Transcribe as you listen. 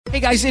Hey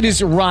guys, it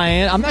is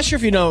Ryan. I'm not sure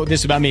if you know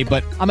this about me,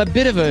 but I'm a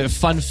bit of a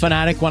fun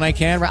fanatic when I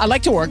can. I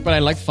like to work, but I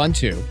like fun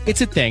too.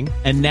 It's a thing.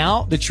 And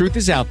now the truth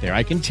is out there.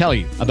 I can tell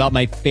you about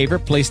my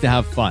favorite place to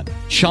have fun.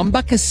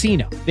 Chumba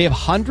Casino. They have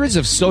hundreds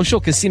of social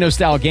casino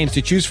style games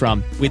to choose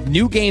from with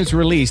new games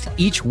released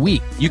each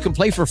week. You can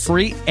play for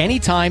free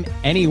anytime,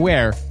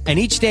 anywhere. And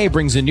each day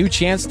brings a new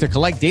chance to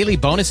collect daily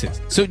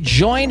bonuses. So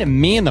join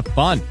me in the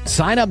fun.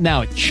 Sign up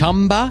now at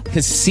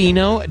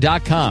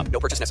ChumbaCasino.com. No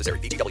purchase necessary.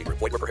 VGW.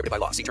 Void where prohibited by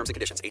law. See terms and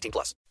conditions.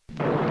 18+.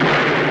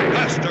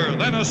 Faster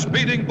than a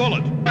speeding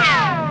bullet. More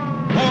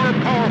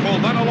powerful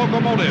than a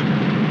locomotive.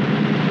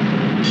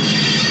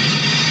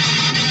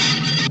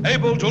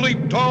 Able to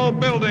leap tall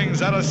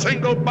buildings at a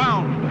single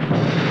bound. Look!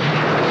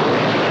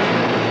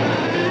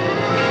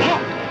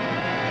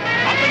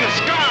 Up in the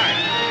sky!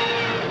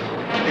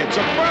 It's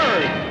a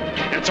bird!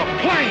 It's a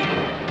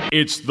plane!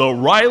 It's the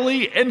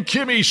Riley and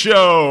Kimmy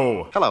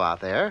Show! Hello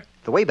out there.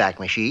 The Wayback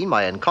Machine,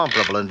 my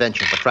incomparable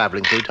invention for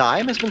traveling through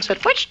time, has been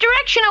set... Which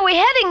direction are we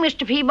heading,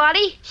 Mr.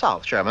 Peabody?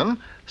 south, Sherman.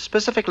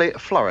 Specifically,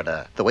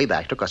 Florida. The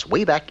Wayback took us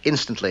way back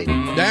instantly.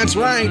 That's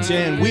right,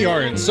 and we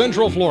are in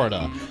Central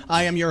Florida.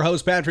 I am your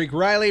host, Patrick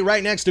Riley.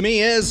 Right next to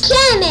me is...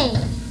 Kimmy!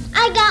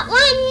 I got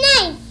one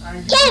name.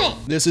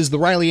 Kimmy! This is the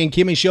Riley and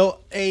Kimmy Show,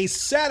 a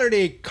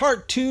Saturday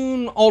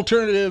cartoon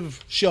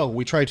alternative show.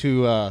 We try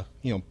to,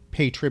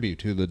 pay tribute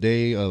to the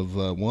day of,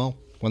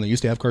 when they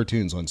used to have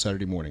cartoons on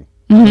Saturday morning.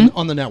 Mm-hmm.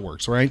 On the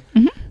networks, right?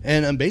 Mm-hmm.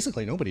 And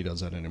basically nobody does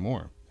that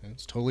anymore.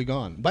 It's totally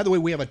gone. By the way,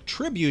 we have a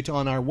tribute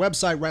on our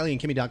website,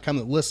 RileyandKimmy.com,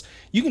 that lists,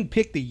 you can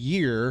pick the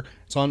year,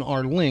 it's on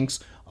our links,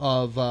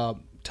 of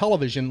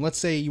television. Let's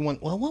say you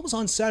want, what was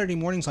on Saturday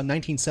mornings on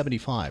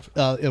 1975?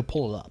 It'll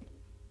pull it up.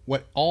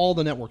 What all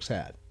the networks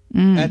had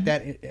at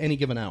that any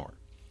given hour.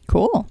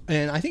 Cool.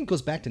 And I think it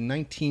goes back to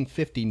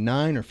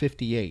 1959 or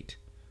 58.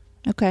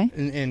 Okay.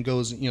 And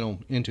goes,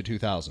 into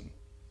 2000.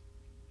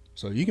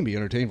 So you can be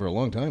entertained for a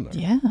long time there.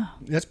 Yeah.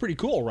 That's pretty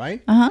cool,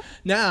 right? Uh-huh.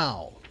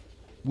 Now,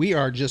 we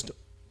are just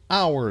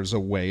hours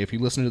away. If you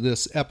listen to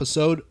this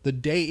episode, the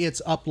day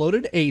it's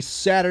uploaded, a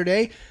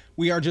Saturday,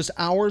 we are just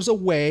hours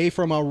away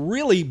from a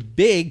really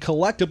big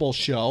collectible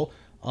show,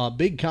 a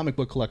big comic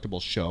book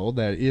collectible show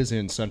that is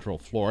in Central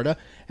Florida.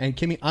 And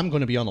Kimmy, I'm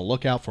going to be on the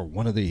lookout for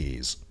one of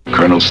these.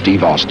 Colonel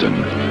Steve Austin,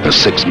 the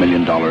 $6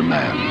 Million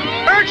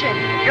Man. Urgent!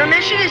 Your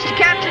mission is to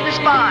capture the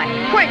spy.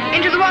 Quick,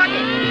 into the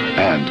rocket!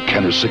 And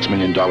Kenner's $6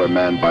 Million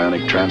Man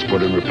Bionic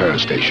Transport and Repair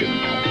Station.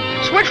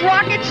 Switch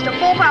rockets to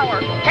full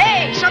power.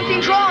 Hey,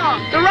 something's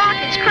wrong. The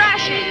rocket's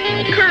crashing.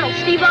 Colonel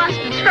Steve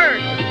Austin's hurt.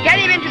 Get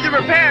him into the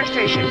repair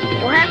station.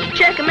 We'll have to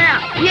check him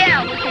out.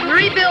 Yeah, we can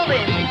rebuild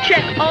him.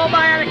 Check all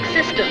bionic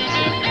systems.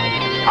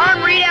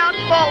 Arm readout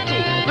faulty.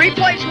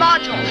 Replace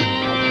modules.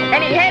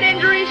 Any head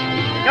injuries?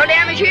 No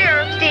damage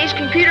here. Steve's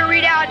computer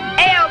readout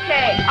A-OK.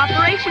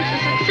 Operations a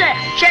success.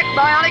 Check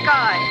bionic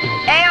eye.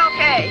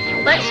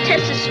 A-OK. Let's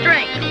test his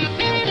strength.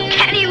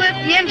 Can he lift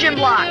the engine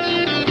block?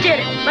 Did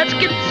it. Let's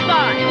get the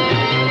spy.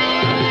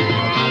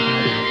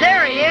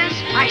 There he is.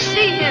 I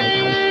see him.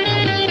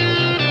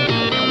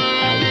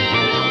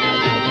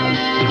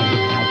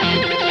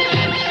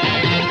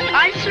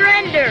 I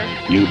surrender.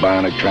 New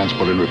Bionic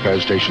Transport and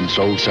Repair Station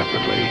sold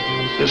separately.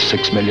 The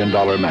 $6 Million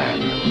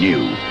Man,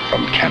 new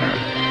from Kenner.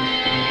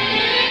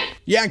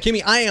 Yeah,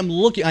 Kimmy, I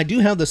do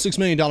have the $6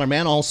 Million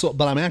Man also,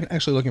 but I'm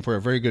actually looking for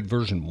a very good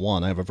version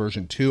 1. I have a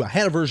version 2. I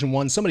had a version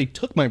 1. Somebody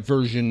took my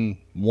version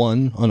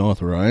 1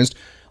 unauthorized.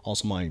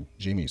 Also my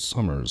Jamie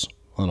Summers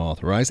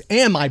unauthorized.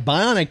 And my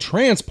Bionic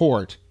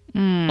Transport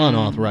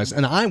unauthorized.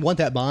 And I want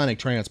that Bionic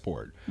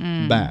Transport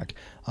back.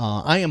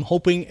 I am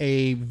hoping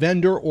a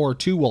vendor or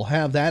two will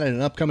have that at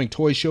an upcoming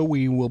toy show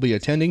we will be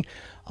attending.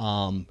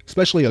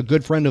 Especially a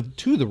good friend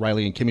to the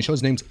Riley and Kimmy Show.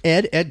 His name's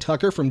Ed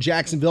Tucker from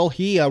Jacksonville.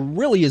 He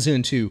really is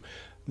into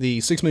the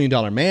 $6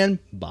 Million Man,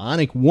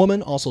 Bionic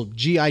Woman, also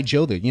G.I.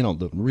 Joe,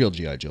 the real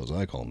G.I. Joes.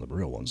 I call them the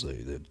real ones,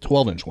 the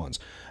 12-inch ones,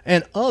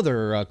 and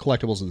other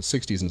collectibles of the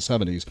 60s and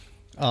 70s.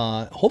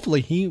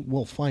 Hopefully he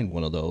will find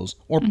one of those,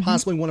 or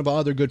possibly one of our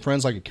other good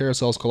friends like a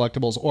Carousel's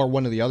Collectibles, or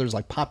one of the others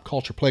like Pop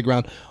Culture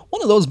Playground.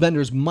 One of those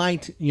vendors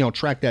might,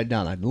 track that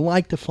down. I'd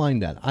like to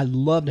find that. I'd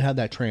love to have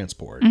that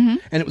transport.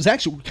 And it was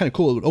actually kind of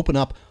cool. It would open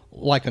up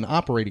like an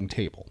operating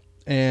table.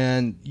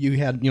 And you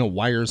had,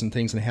 wires and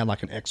things, and it had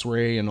like an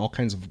X-ray and all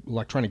kinds of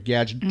electronic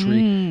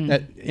gadgetry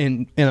that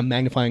and a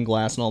magnifying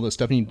glass and all this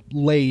stuff. And you'd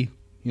lay,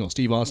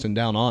 Steve Austin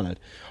down on it,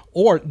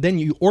 or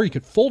you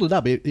could fold it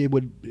up. It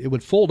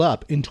would fold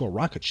up into a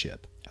rocket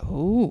ship.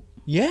 Oh,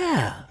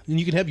 yeah, and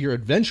you could have your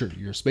adventure,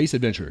 your space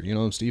adventure.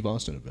 Steve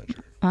Austin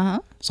adventure.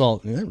 So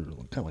I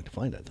would kind of like to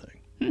find that thing.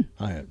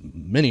 I had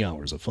many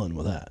hours of fun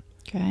with that.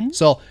 Okay.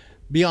 So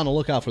be on the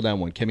lookout for that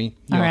one, Kimmy.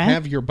 All right.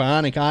 Have your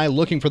bionic eye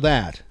looking for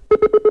that.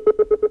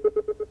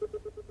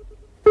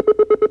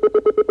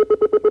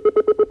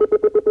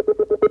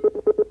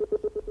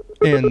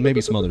 And maybe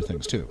some other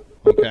things too.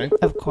 Okay.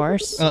 Of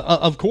course.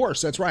 Of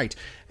course, that's right.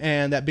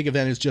 And that big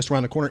event is just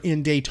around the corner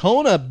in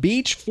Daytona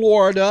Beach,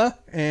 Florida,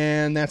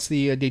 and that's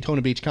the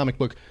Daytona Beach Comic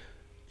Book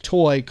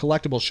toy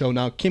collectible show.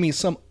 Now, Kimmy,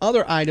 some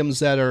other items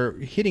that are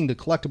hitting the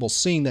collectible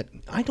scene that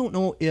I don't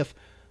know if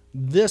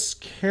this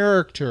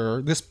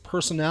character, this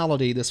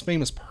personality, this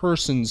famous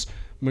person's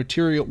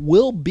material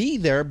will be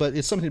there, but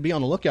it's something to be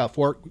on the lookout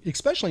for,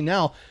 especially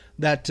now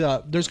that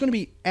there's going to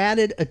be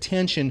added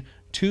attention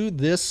to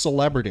this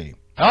celebrity.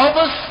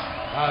 Elvis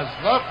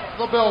has left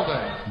the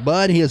building.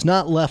 But he has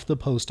not left the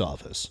post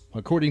office.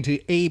 According to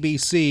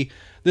ABC,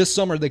 this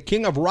summer the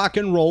King of Rock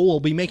and Roll will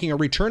be making a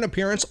return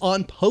appearance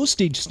on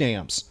postage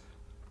stamps.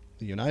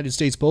 The United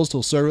States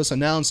Postal Service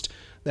announced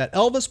that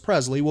Elvis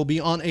Presley will be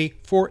on a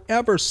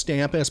forever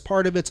stamp as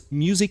part of its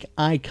Music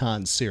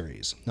Icon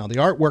series. Now, the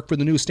artwork for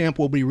the new stamp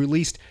will be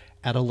released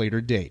at a later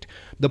date.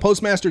 The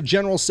Postmaster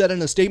General said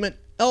in a statement,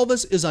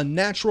 Elvis is a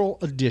natural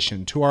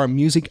addition to our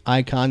Music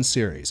Icon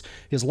series.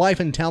 His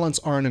life and talents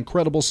are an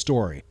incredible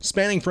story,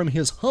 spanning from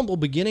his humble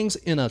beginnings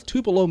in a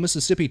Tupelo,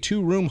 Mississippi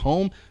two-room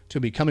home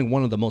to becoming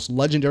one of the most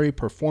legendary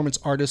performance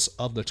artists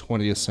of the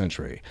 20th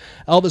century.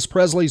 Elvis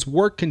Presley's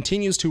work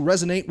continues to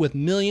resonate with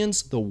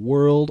millions the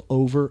world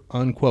over,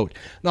 unquote.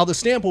 Now, the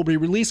stamp will be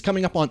released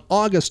coming up on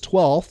August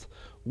 12th,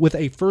 with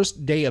a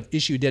first day of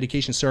issue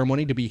dedication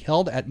ceremony to be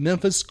held at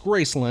Memphis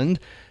Graceland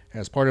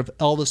as part of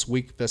Elvis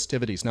Week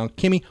festivities. Now,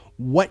 Kimmy,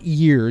 what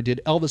year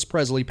did Elvis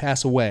Presley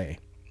pass away?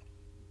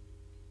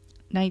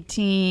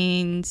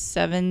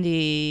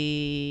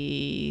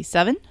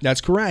 1977? That's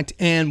correct.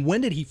 And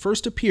when did he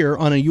first appear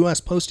on a U.S.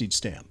 postage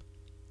stamp?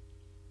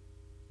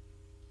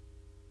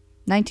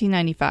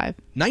 1995.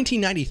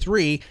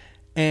 1993,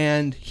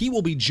 and he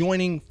will be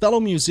joining fellow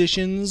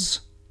musicians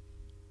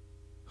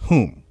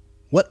whom?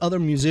 What other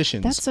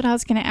musicians? That's what I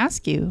was going to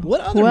ask you.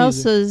 What other Who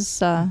else is,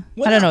 I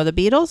don't know, the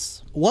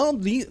Beatles? Well,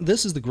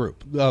 this is the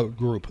group.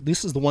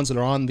 This is the ones that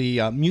are on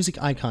the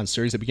Music Icon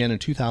series that began in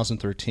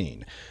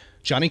 2013.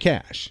 Johnny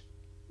Cash,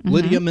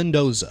 Lydia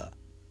Mendoza,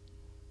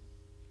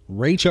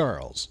 Ray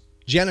Charles,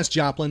 Janis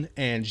Joplin,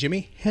 and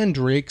Jimi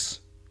Hendrix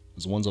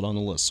is the ones that are on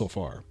the list so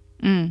far.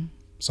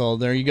 So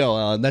there you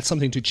go. That's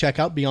something to check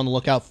out, be on the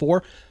lookout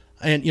for.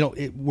 And,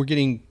 we're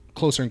getting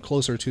closer and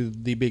closer to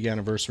the big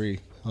anniversary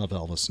of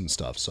Elvis and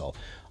stuff. So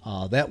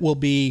that will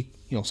be,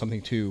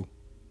 something to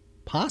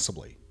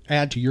possibly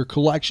add to your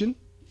collection,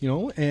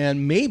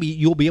 and maybe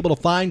you'll be able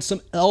to find some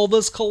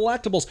Elvis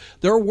collectibles.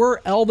 There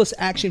were Elvis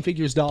action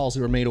figures dolls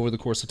that were made over the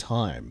course of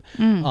time.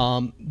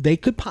 They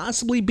could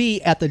possibly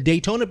be at the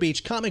Daytona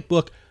Beach comic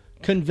book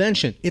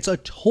convention. It's a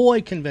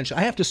toy convention.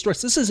 I have to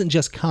stress, this isn't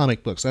just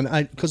comic books. And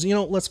because,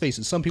 let's face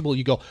it, some people,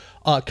 you go,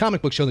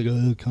 comic book show, they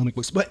go, comic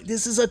books. But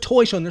this is a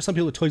toy show, and there's some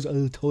people with toys,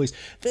 toys.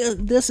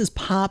 This is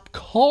pop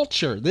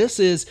culture. This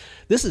is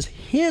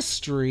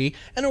history,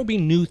 and there will be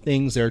new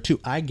things there, too.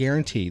 I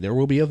guarantee there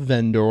will be a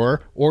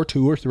vendor, or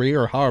two or three,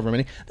 or however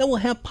many, that will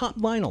have pop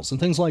vinyls and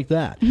things like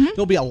that.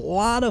 There'll be a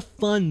lot of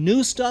fun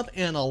new stuff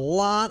and a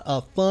lot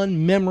of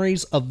fun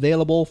memories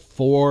available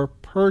for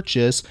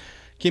purchase.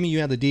 Kimmy, you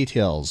have the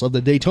details of the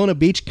Daytona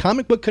Beach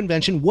Comic Book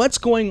Convention. What's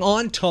going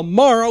on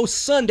tomorrow,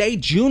 Sunday,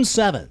 June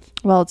 7th?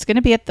 Well, it's going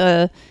to be at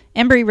the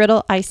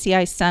Embry-Riddle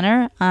ICI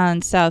Center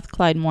on South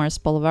Clyde Morris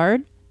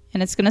Boulevard.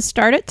 And it's going to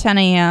start at 10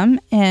 a.m.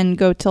 and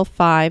go till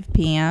 5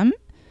 p.m.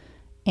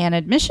 And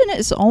admission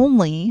is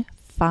only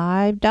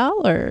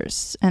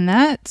 $5. And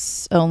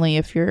that's only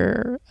if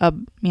you're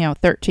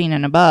 13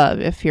 and above.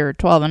 If you're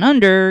 12 and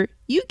under,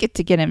 you get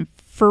to get in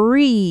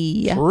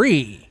free.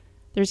 Free.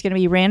 There's going to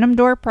be random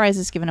door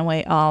prizes given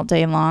away all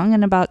day long.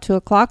 And about 2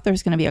 o'clock,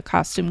 there's going to be a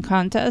costume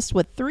contest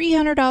with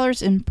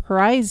 $300 in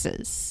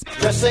prizes.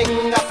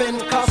 Dressing up in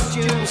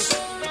costumes,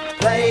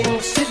 playing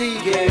city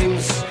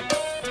games,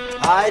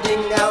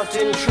 hiding out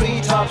in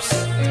treetops,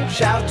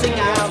 shouting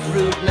out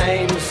rude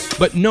names.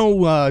 But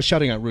no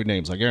shouting out rude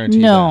names, I guarantee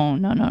you.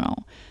 No.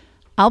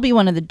 I'll be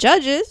one of the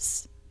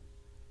judges,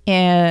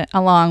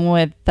 along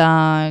with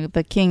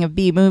the king of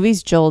B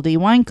movies, Joel D.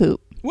 Winecoop.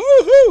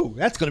 Woohoo!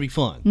 That's going to be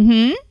fun.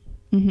 Mm-hmm.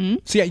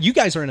 See, you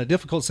guys are in a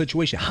difficult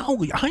situation. How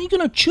are you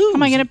going to choose? How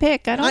am I going to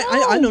pick? I don't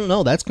know. I don't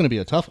know. That's going to be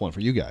a tough one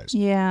for you guys.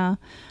 Yeah.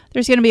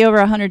 There's going to be over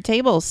 100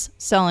 tables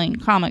selling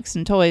comics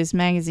and toys,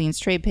 magazines,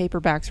 trade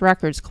paperbacks,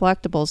 records,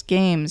 collectibles,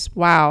 games.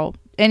 Wow.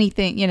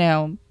 Anything,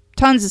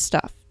 tons of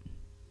stuff.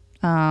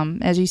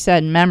 As you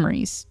said,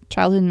 memories,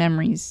 childhood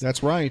memories.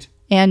 That's right.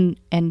 And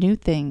new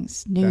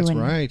things. That's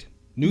right.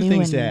 New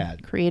things to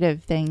add.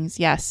 Creative things.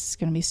 Yes, it's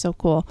going to be so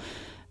cool.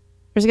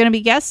 There's going to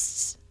be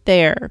guests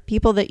there,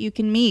 people that you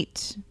can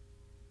meet,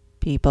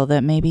 people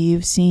that maybe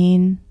you've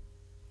seen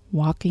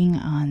walking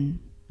on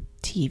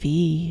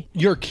TV.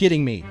 You're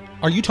kidding me.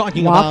 Are you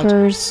talking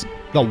Walkers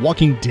about The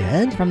Walking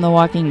Dead? From The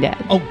Walking Dead.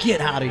 Oh,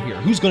 get out of here.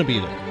 Who's going to be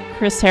there?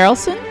 Chris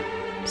Harrelson,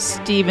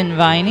 Stephen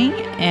Vining,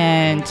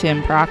 and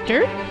Tim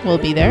Proctor will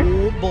be there.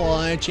 Oh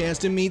boy, a chance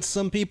to meet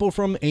some people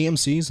from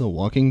AMC's The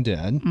Walking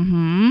Dead.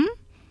 There'll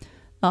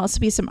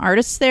also be some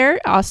artists there.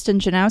 Austin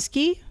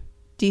Janowski,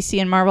 DC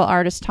and Marvel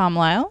artist Tom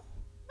Lyle,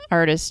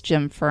 artist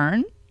Jim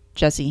Fern,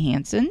 Jesse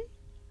Hansen,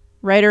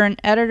 writer and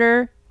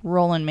editor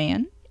Roland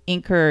Mann,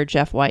 inker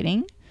Jeff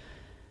Whiting,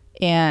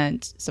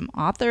 and some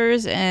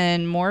authors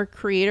and more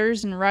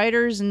creators and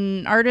writers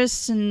and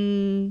artists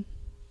and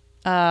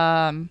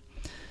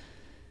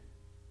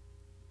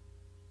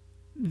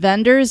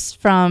Vendors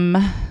from,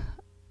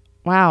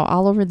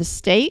 all over the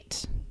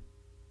state.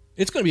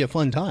 It's going to be a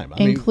fun time.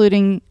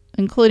 Including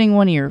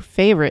one of your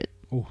favorite.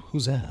 Oh,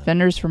 who's that?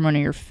 Vendors from one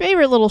of your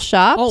favorite little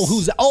shops. Oh,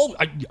 who's that? Oh,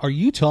 are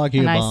you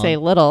talking about? And I say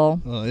little.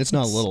 It's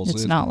not little.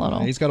 It's not little.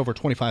 He's got over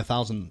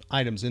 25,000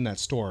 items in that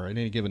store at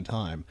any given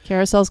time.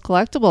 Carousel's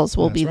Collectibles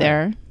will be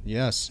there.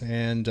 Yes,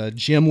 and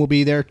Jim will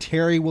be there.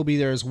 Terry will be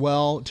there as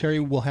well.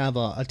 Terry will have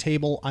a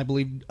table, I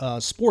believe,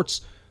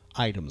 sports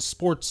items,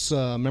 sports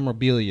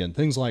memorabilia, and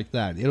things like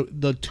that.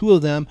 The two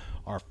of them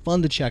are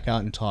fun to check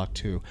out and talk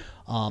to.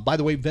 By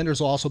the way, vendors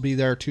will also be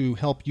there to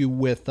help you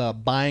with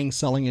buying,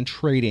 selling, and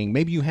trading.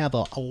 Maybe you have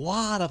a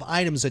lot of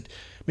items that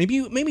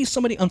maybe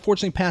somebody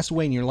unfortunately passed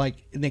away, and you're like,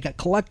 they got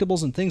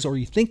collectibles and things, or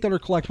you think that are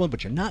collectible,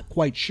 but you're not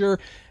quite sure.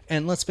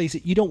 And let's face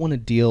it, you don't want to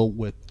deal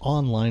with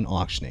online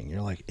auctioning.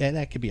 You're like,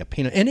 that could be a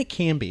pain, and it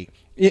can be.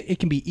 It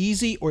can be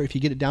easy, or if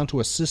you get it down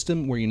to a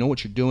system where you know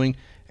what you're doing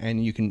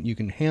and you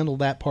can handle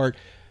that part.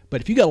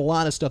 But if you got a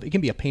lot of stuff, it can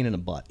be a pain in the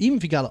butt. Even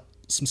if you got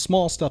some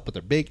small stuff, but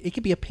they're big, it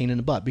can be a pain in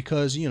the butt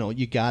because, you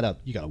gotta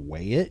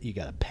weigh it, you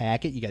gotta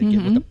pack it, you gotta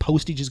get what the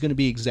postage is going to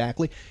be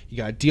exactly, you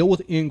gotta deal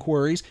with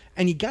inquiries,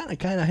 and you gotta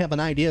kind of have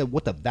an idea of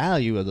what the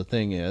value of the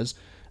thing is.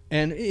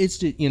 And it's,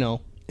 to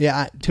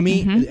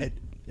me,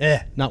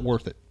 not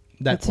worth it.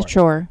 That's a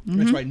chore.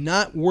 That's right,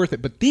 not worth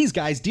it. But these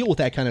guys deal with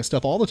that kind of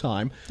stuff all the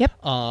time.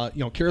 Yep.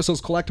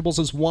 Carousel's Collectibles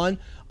is one.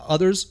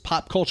 Others,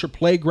 Pop Culture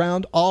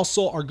Playground.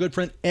 Also, our good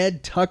friend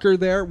Ed Tucker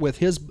there with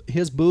his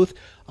booth.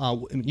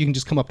 You can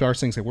just come up to our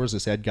thing and say, "Where's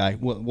this Ed guy?"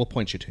 We'll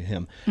point you to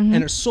him. And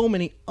there's so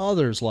many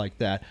others like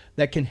that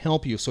can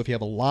help you. So if you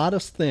have a lot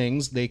of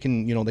things, they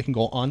can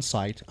go on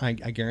site. I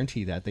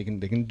guarantee that they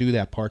can do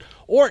that part.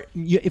 Or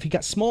if you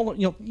got smaller,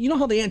 you know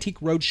how the Antique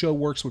Roadshow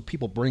works, where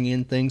people bring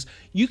in things.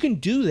 You can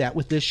do that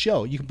with this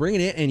show. You can bring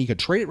it in and you can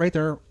trade it right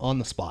there on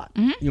the spot.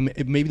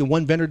 Maybe the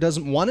one vendor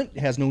doesn't want it,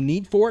 has no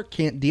need for it,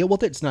 can't deal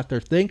with it. It's not their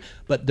thing.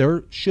 But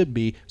there should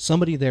be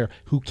somebody there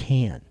who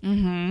can.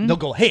 They'll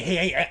go,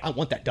 hey, I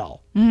want that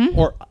doll.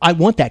 Or I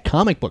want that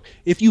comic book.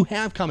 If you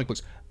have comic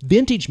books,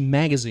 vintage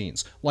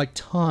magazines like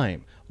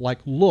Time, like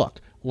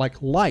Look,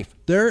 like Life,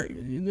 there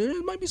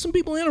might be some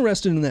people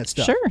interested in that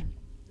stuff. Sure.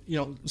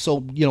 So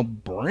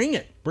bring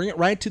it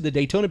right to the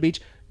Daytona Beach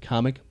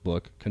Comic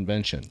Book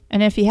Convention.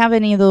 And if you have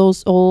any of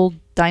those old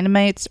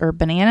Dynamites or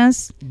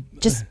Bananas,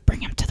 just bring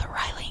them to the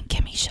Riley and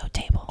Kimmy Show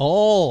table.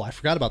 Oh, I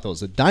forgot about those.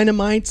 The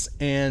Dynamites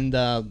and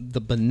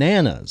the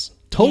Bananas.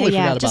 Totally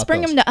forgot about those. Just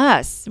bring them to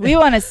us. We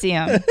want to see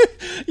them.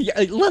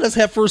 Let us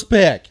have first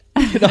pick.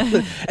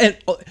 And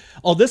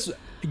this,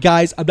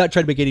 guys, I'm not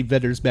trying to make any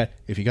vendors mad.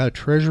 If you got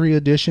treasury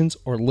editions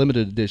or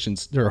limited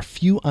editions, there are a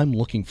few I'm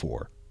looking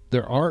for.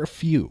 There are a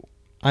few.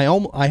 I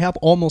have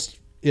almost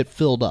it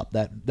filled up.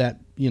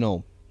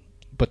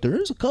 But there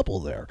is a couple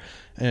there,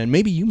 and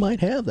maybe you might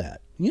have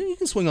that. You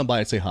can swing on by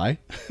and say hi.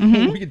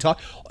 We can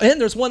talk.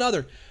 And there's one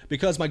other,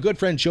 because my good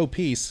friend Joe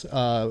Peace,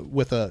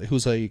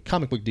 who's a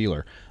comic book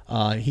dealer,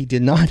 he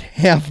did not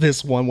have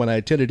this one when I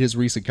attended his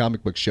recent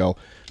comic book show.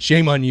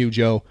 Shame on you,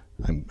 Joe.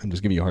 I'm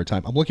just giving you a hard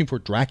time. I'm looking for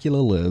Dracula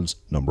Lives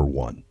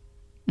 #1.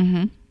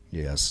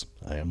 Yes,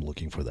 I am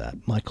looking for that.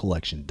 My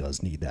collection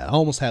does need that. I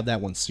almost have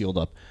that one sealed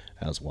up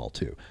as well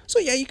too. So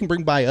yeah, you can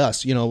bring by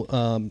us.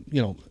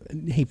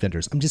 Hey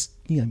vendors, I'm just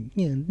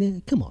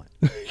come on.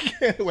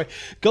 Anyway,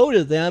 go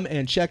to them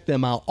and check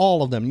them out.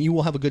 All of them. You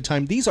will have a good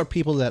time. These are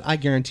people that I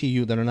guarantee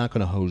you that are not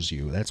going to hose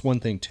you. That's one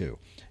thing too.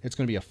 It's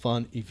going to be a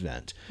fun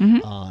event,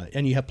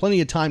 and you have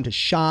plenty of time to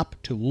shop,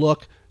 to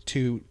look,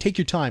 to take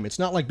your time. It's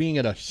not like being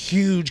at a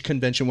huge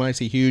convention. When I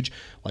say huge,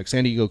 like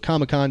San Diego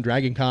Comic-Con,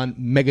 Dragon Con,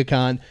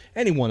 MegaCon,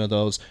 any one of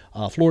those,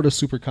 Florida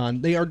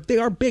SuperCon, they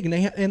are big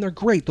and they're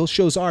great. Those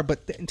shows are,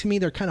 but to me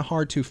they're kind of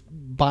hard to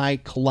buy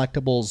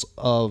collectibles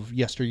of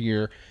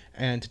yesteryear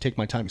and to take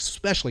my time,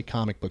 especially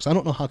comic books. I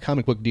don't know how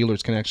comic book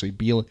dealers can actually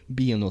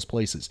be in those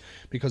places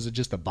because of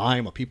just the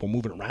volume of people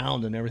moving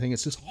around and everything.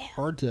 It's just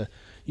hard to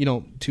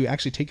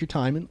actually take your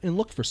time and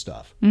look for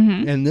stuff.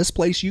 And this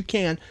place you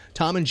can.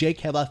 Tom and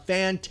Jake have a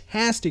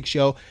fantastic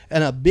show,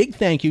 and a big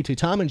thank you to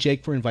Tom and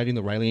Jake for inviting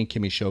the Riley and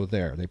Kimmy Show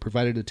there. They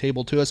provided a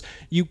table to us.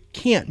 You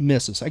can't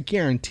miss us. I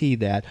guarantee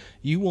that.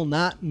 You will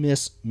not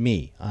miss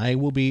me. I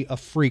will be a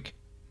freak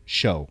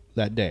show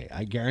that day.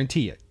 I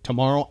guarantee it.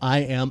 Tomorrow I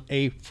am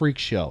a freak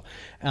show.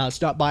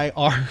 Stop by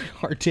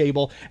our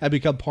table and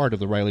become part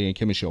of the Riley and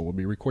Kimmy Show. We'll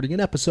be recording an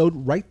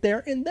episode right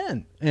there and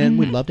then. And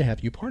we'd love to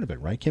have you part of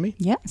it, right, Kimmy?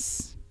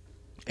 Yes.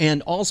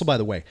 And also, by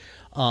the way,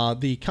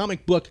 the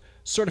comic book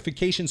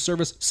certification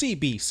service,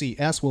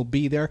 CBCS, will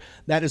be there.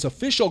 That is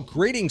official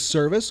grading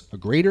service, a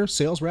grader,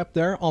 sales rep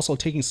there, also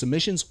taking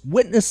submissions,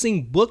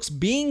 witnessing books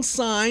being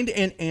signed,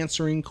 and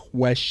answering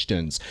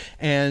questions.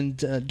 And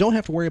don't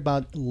have to worry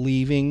about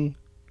leaving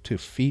to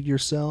feed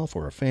yourself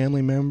or a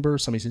family member.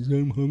 Somebody says,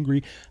 I'm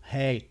hungry.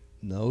 Hey,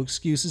 no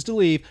excuses to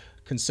leave.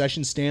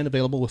 Concession stand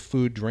available with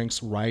food,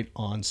 drinks right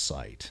on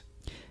site.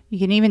 You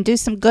can even do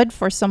some good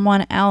for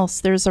someone else.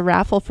 There's a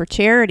raffle for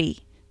charity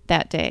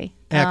that day.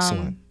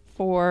 Excellent.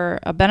 for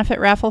a benefit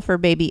raffle for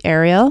baby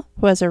Ariel,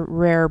 who has a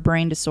rare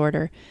brain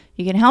disorder.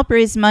 You can help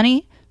raise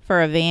money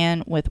for a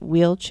van with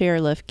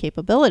wheelchair lift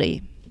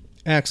capability.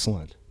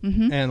 Excellent.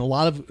 And a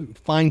lot of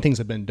fine things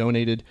have been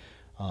donated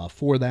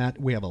for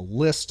that. We have a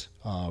list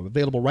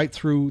available right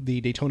through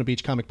the Daytona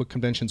Beach Comic Book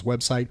Convention's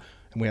website,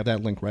 and we have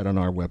that link right on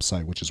our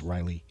website, which is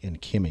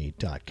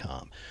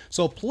RileyandKimmy.com.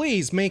 So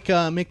please make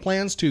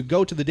plans to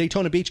go to the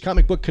Daytona Beach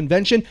Comic Book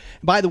Convention.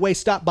 By the way,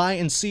 stop by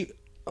and see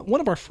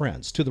one of our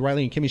friends to the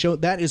Riley and Kimmy Show.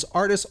 That is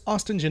artist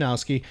Austin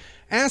Janowski.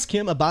 Ask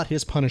him about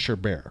his Punisher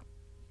Bear.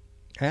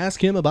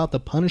 Ask him about the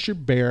Punisher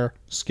Bear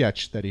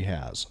sketch that he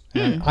has.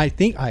 And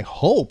I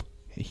hope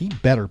he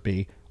better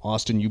be.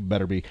 Austin, you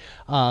better be.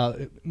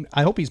 I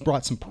hope he's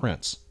brought some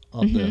prints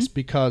of this,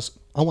 because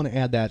I want to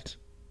add that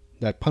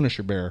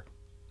Punisher Bear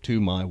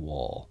to my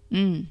wall.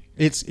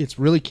 It's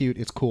really cute.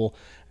 It's cool.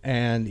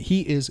 And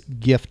he is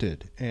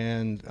gifted.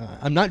 And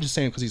I'm not just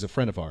saying because he's a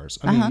friend of ours.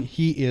 I mean,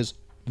 he is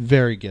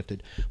very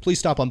gifted. Please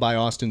stop on by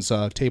Austin's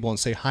table and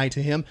say hi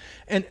to him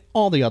and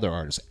all the other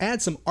artists.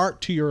 Add some art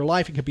to your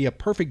life. It could be a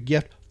perfect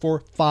gift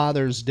for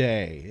Father's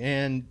Day.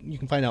 And you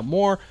can find out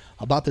more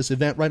about this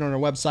event right on our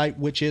website,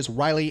 which is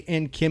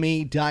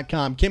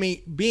RileyandKimmy.com.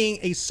 Kimmy, being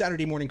a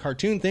Saturday morning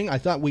cartoon thing, I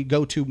thought we'd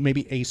go to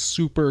maybe a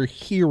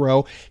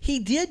superhero. He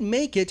did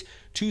make it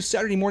to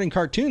Saturday morning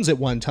cartoons at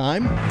one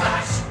time. King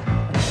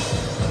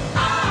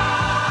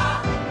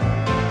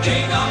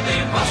of the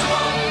impossible.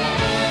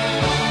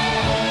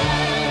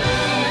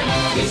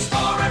 He's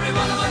for every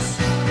one of us.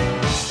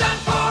 Stand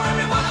for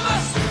every one of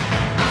us.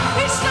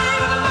 He's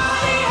saving the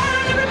body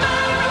and every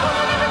man, every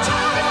woman, every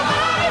child,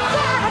 every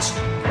Flash.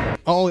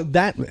 Oh,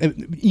 that,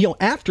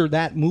 after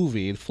that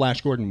movie, the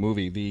Flash Gordon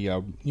movie,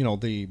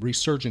 the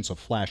resurgence of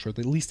Flash, or at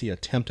least the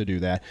attempt to do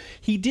that,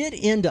 he did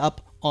end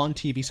up on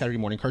TV Saturday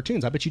morning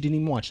cartoons. I bet you didn't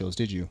even watch those,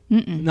 did you?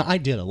 No, I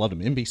did. I loved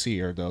them. NBC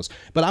aired those.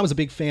 But I was a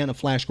big fan of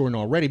Flash Gordon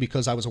already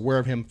because I was aware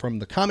of him from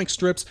the comic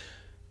strips,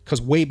 because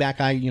way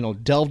back I,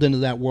 delved into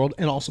that world,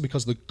 and also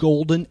because of the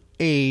golden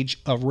age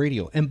of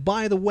radio. And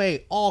by the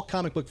way, all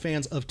comic book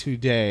fans of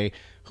today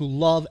who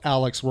love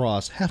Alex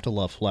Ross have to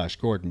love Flash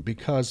Gordon,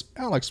 because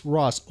Alex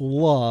Ross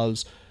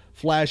loves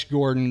Flash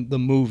Gordon, the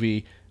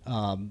movie,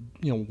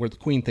 where the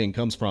Queen thing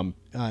comes from.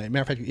 Matter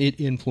of fact, it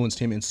influenced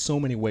him in so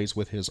many ways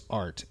with his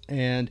art.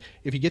 And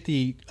if you get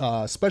the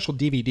special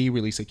DVD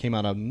release that came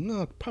out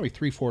probably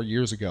 3-4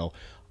 years ago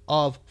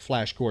of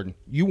Flash Gordon,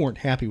 you weren't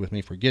happy with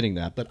me for getting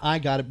that, but I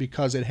got it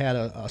because it had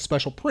a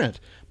special print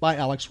by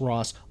Alex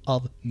Ross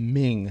of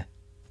Ming,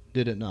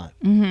 did it not?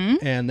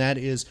 And that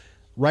is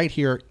right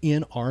here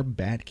in our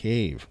Bat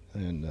Cave,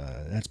 and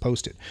that's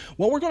posted.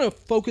 Well, we're going to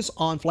focus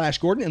on Flash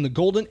Gordon and the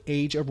golden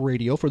age of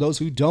radio. For those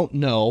who don't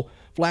know,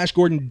 Flash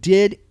Gordon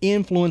did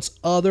influence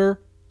other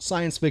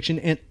science fiction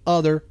and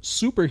other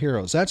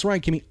superheroes. That's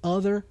right, Kimmy,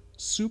 other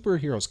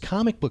superheroes,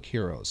 comic book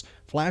heroes.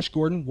 Flash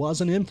Gordon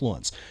was an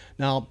influence.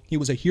 Now, he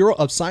was a hero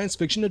of science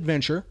fiction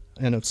adventure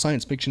and a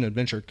science fiction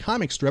adventure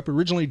comic strip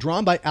originally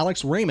drawn by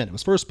Alex Raymond. It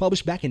was first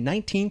published back in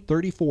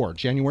 1934,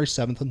 January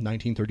 7th of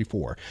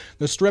 1934.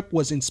 The strip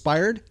was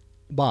inspired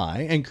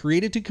by and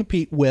created to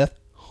compete with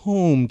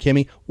whom,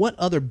 Kimmy? What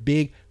other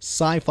big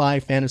sci-fi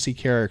fantasy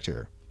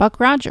character? Buck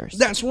Rogers.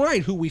 That's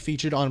right, who we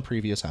featured on a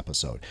previous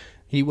episode.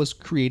 He was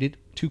created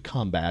to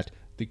combat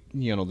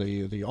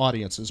the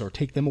audiences, or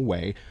take them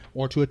away,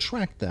 or to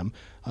attract them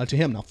to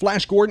him. Now,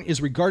 Flash Gordon is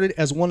regarded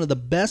as one of the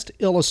best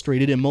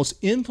illustrated and most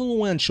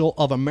influential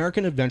of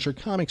American adventure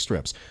comic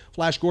strips.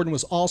 Flash Gordon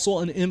was also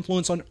an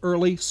influence on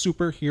early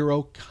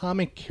superhero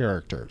comic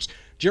characters.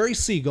 Jerry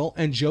Siegel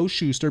and Joe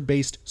Shuster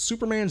based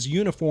Superman's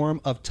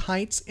uniform of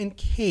tights and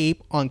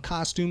cape on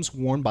costumes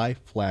worn by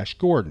Flash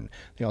Gordon.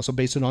 They also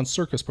based it on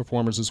circus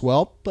performers as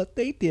well, but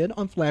they did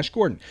on Flash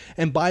Gordon.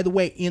 And by the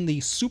way, in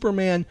the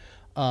Superman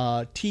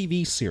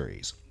TV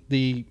series,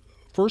 the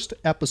first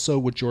episode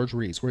with George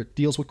Reeves, where it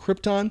deals with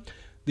Krypton,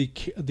 the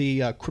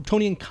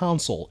Kryptonian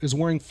Council is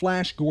wearing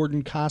Flash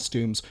Gordon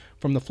costumes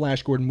from the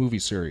Flash Gordon movie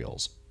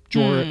serials.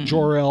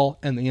 Jor-El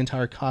and the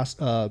entire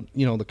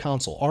the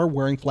council are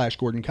wearing Flash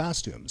Gordon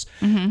costumes.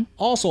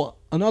 Also,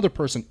 another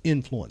person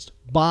influeed,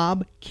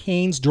 Bob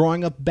Kane's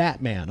drawing of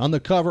Batman on the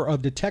cover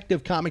of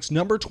Detective Comics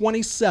number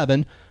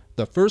 27.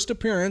 The first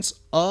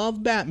appearance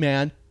of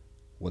Batman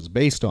was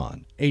based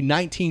on a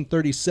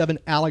 1937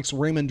 Alex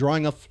Raymond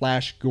drawing of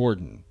Flash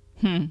Gordon.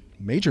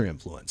 Major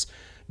influence.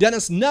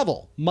 Dennis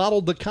Neville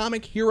modeled the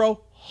comic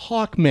hero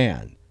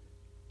Hawkman.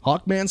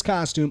 Hawkman's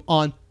costume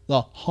on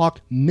the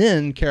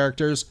Hawkmen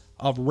characters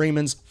of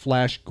Raymond's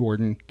Flash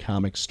Gordon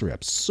comic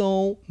strips.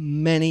 So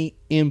many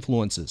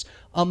influences.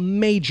 A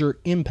major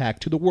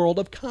impact to the world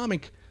of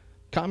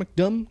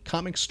comicdom,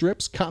 comic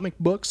strips, comic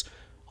books.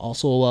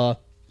 Also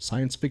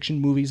science fiction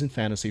movies and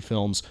fantasy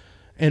films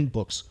and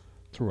books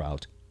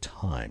throughout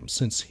time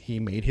since he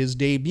made his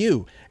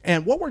debut.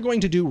 And what we're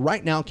going to do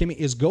right now, Kimmy,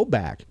 is go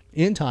back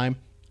in time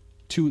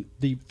to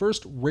the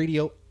first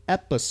radio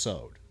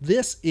episode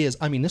this is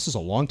a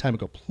long time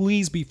ago.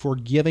 Please be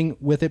forgiving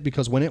with it,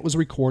 because when it was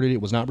recorded,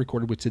 it was not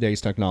recorded with today's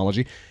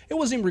technology. It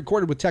wasn't even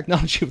recorded with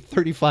technology of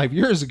 35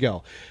 years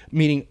ago,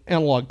 meaning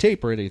analog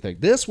tape or anything.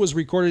 This was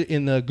recorded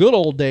in the good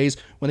old days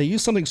when they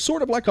used something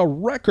sort of like a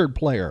record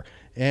player.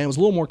 And it was a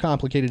little more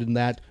complicated than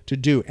that to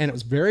do. And it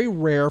was very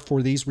rare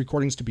for these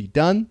recordings to be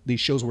done. These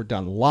shows were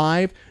done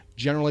live,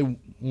 generally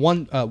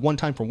one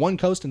time for one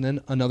coast and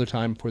then another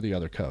time for the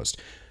other coast.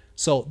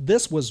 So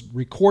this was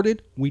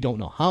recorded. We don't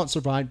know how it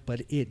survived,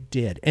 but it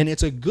did. And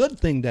it's a good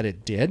thing that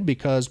it did,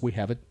 because we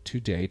have it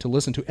today to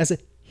listen to as a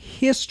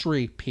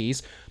history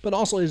piece, but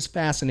also it is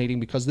fascinating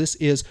because this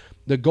is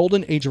the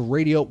golden age of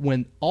radio,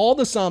 when all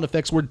the sound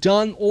effects were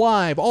done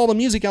live, all the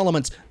music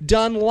elements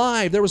done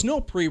live. There was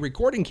no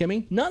pre-recording,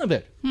 Kimmy, none of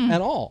it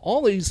at all.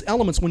 All these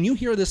elements, when you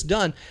hear this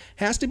done,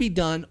 has to be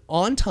done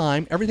on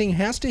time. Everything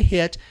has to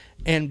hit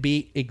and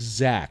be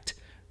exact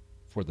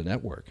for the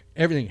network.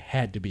 Everything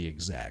had to be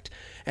exact.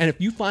 And if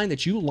you find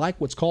that you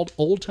like what's called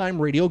old-time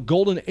radio,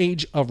 golden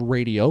age of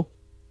radio,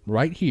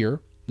 right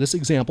here, this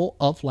example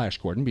of Flash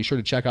Gordon, be sure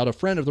to check out a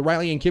friend of the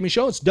Riley and Kimmy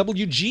Show. It's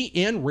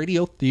WGN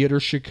Radio Theater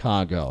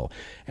Chicago.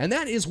 And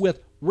that is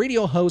with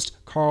radio host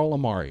Carl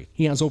Amari.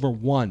 He has over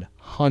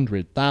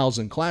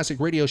 100,000 classic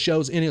radio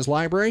shows in his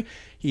library.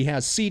 He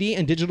has CD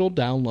and digital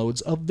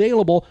downloads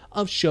available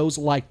of shows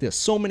like this.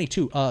 So many,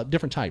 too,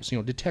 different types.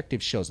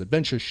 Detective shows,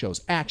 adventure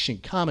shows, action,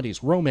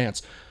 comedies,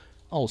 romance.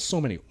 Oh,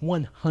 so many.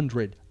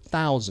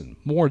 100,000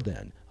 more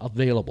than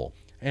available.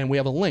 And we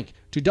have a link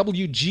to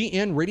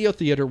WGN Radio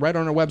Theater right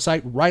on our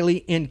website,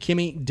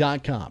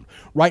 RileyandKimmy.com.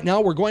 Right now,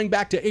 we're going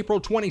back to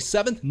April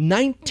 27th,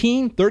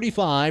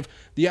 1935.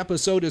 The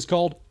episode is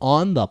called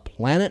On the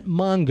Planet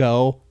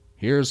Mongo.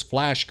 Here's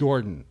Flash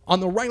Gordon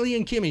on the Riley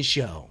and Kimmy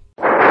Show.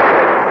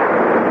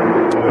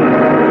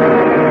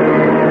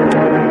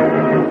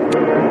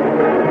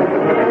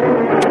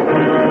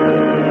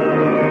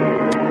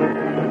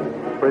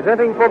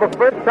 Presenting for the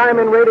first time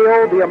in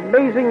radio the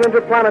amazing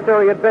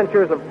interplanetary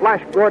adventures of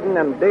Flash Gordon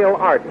and Dale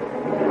Arden.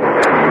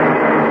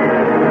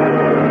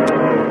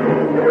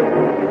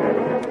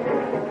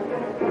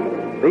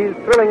 These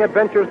thrilling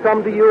adventures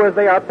come to you as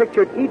they are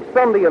pictured each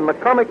Sunday in the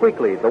Comic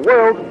Weekly, the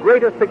world's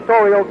greatest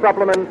pictorial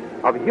supplement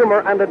of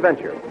humor and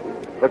adventure.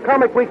 The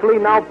Comic Weekly,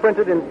 now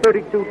printed in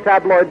 32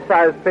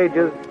 tabloid-sized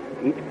pages,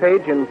 each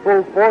page in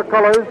full 4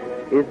 colors,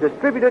 is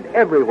distributed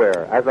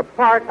everywhere as a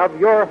part of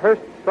your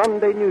Hearst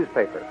Sunday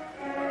newspaper.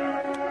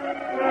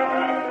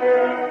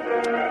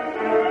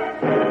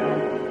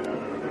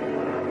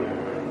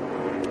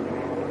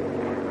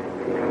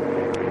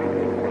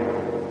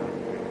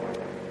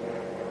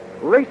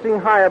 Racing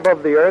high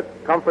above the earth,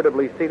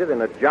 comfortably seated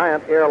in a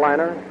giant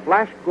airliner,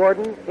 Flash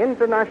Gordon,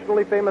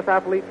 internationally famous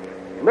athlete,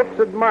 looks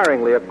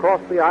admiringly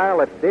across the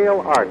aisle at Dale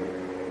Arden,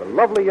 the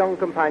lovely young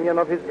companion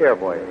of his air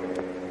voyage.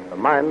 The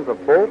minds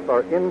of both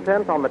are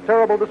intent on the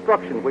terrible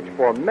destruction which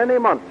for many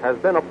months has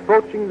been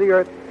approaching the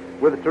earth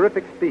with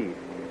terrific speed.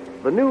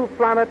 The new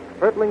planet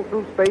hurtling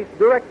through space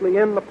directly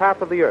in the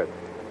path of the earth.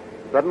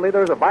 Suddenly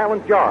there's a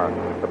violent jar.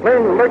 The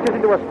plane lurches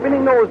into a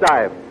spinning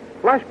nosedive.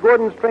 Flash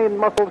Gordon's trained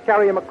muscles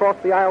carry him across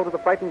the aisle to the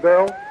frightened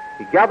girl.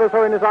 He gathers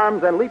her in his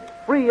arms and leaps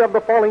free of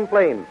the falling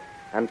plane,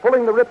 and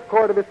pulling the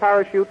ripcord of his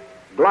parachute,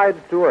 glides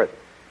to earth.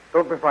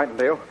 Don't be frightened,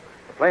 Dale.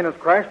 The plane has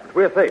crashed, but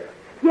we're safe.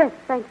 Yes,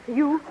 thanks to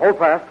you. Hold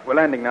fast. We're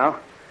landing now.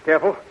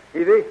 Careful.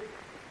 Easy.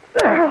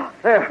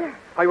 There.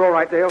 Are you all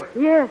right, Dale?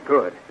 Yes.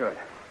 Good, good.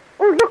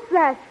 Oh, look,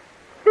 Flash.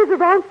 There's a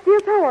round steel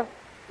tower.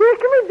 Where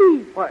can we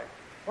be? Why,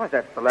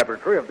 that's the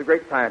laboratory of the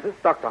great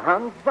scientist, Dr.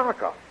 Hans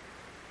Zarkov.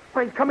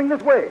 Why, he's coming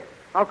this way.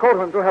 I'll call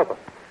to him to help us.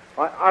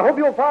 I hope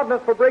you'll pardon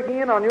us for breaking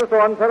in on you so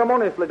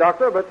unceremoniously,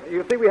 Doctor, but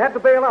you see, we had to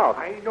bail out.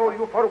 I know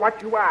you for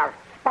what you are.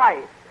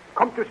 Spy.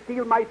 Come to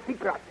steal my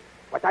secret.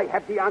 But I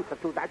have the answer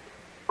to that.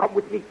 Come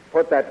with me.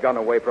 Put that gun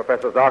away,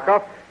 Professor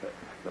Zarkov.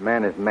 The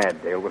man is mad,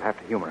 Dale. We'll have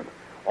to humor him.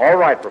 All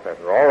right,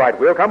 Professor, all right.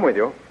 We'll come with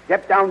you.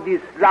 Step down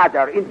this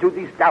ladder into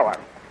this tower.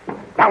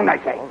 Down, I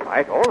say. All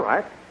right, all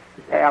right.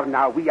 There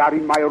now, we are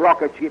in my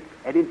rocket ship,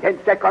 and in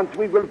 10 seconds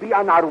we will be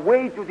on our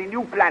way to the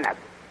new planet.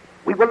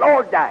 We will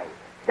all die.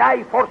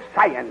 Die for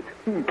science.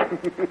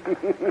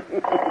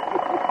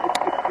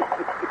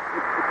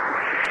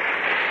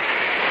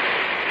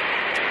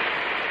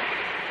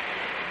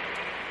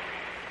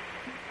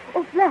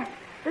 Oh, Flash,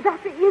 the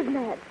doctor is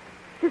mad.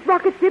 This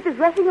rocket ship is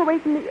rushing away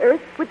from the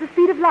Earth with the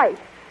speed of light,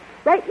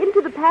 right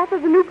into the path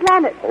of the new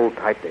planet. Hold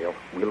tight, Dale.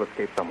 We'll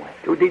escape some way.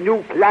 To the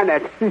new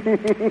planet.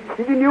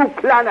 The new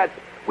planet.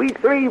 We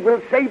three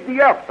will save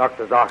the Earth.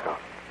 Dr. Zarkov,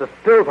 there's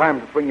still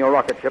time to swing your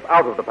rocket ship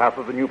out of the path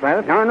of the new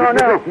planet. No.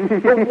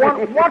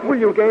 What will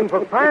you gain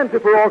for science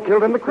if we're all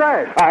killed in the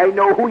crash? I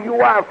know who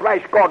you are,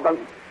 Flash Gordon,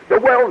 the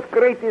world's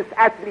greatest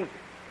athlete.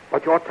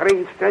 But your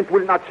trained strength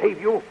will not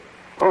save you.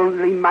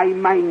 Only my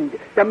mind,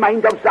 the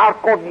mind of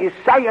Zarkov, the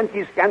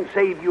scientist, can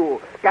save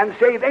you, can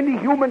save any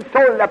human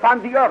soul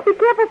upon the earth. Be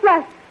careful,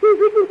 Flash. He's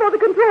reaching for the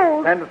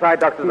controls. Stand aside,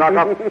 Dr.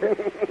 Zarkov.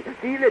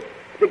 Feel it,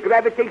 the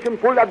gravitation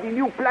pull of the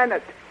new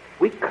planet.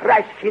 We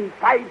crash in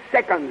 5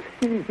 seconds.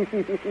 The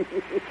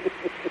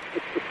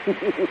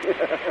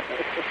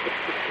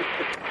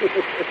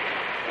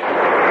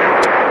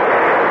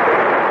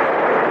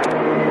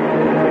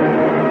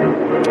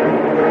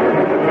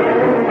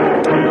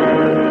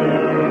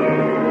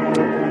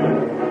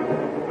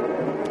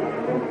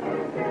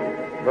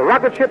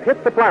rocket ship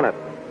hits the planet.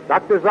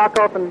 Dr.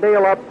 Zarkov and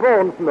Dale are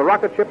thrown from the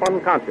rocket ship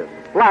unconscious.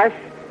 Flash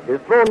is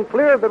thrown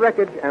clear of the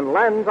wreckage and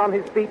lands on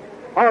his feet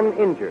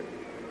uninjured.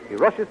 He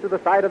rushes to the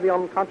side of the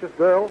unconscious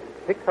girl,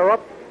 picks her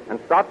up, and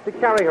starts to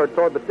carry her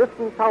toward the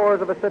distant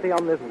towers of a city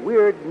on this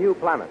weird new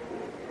planet.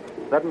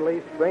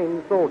 Suddenly,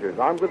 strange soldiers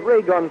armed with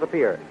ray guns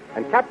appear,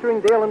 and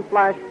capturing Dale and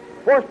Flash,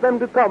 force them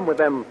to come with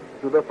them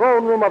to the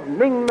throne room of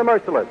Ming the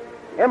Merciless,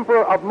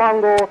 Emperor of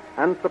Mongo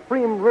and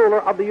Supreme Ruler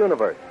of the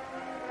Universe.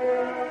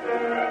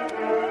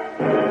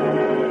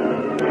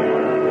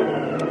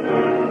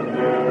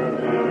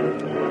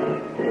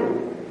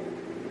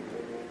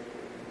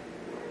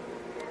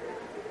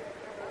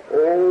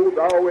 O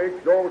thou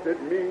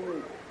exalted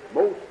Ming,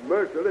 most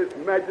merciless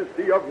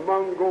majesty of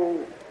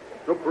Mongo,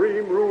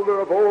 supreme ruler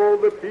of all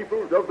the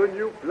peoples of the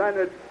new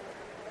planet,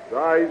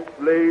 thy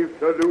slave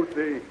salute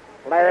thee.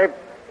 Slaves,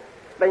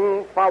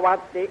 bring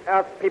forward the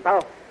earth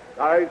people.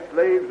 Thy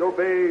slaves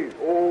obey,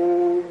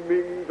 O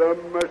Ming the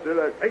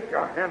Merciless. Take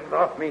your hands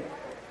off me.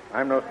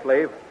 I'm no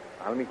slave.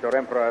 I'll meet your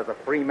emperor as a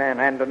free man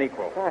and an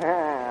equal.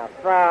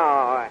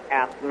 So,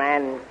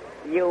 Earthman,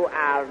 you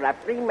are a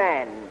free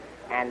man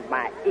and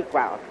my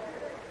equal.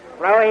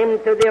 Throw him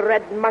to the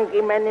red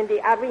monkey man in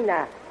the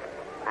arena.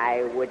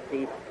 I would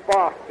see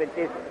sport with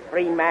this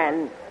free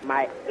man,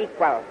 my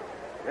equal.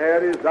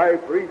 There is thy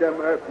freedom,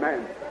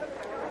 Earthman.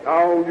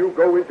 Now you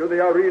go into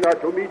the arena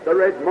to meet the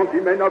red monkey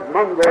men of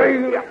Mongo.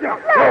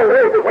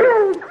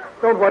 Wait.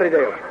 Don't worry,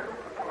 Dale.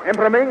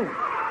 Emperor Ming,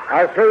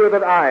 I'll show you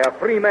that I, a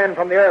free man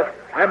from the earth,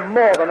 am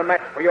more than a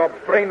match for your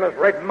brainless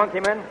red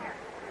monkey men.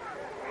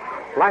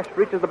 Flash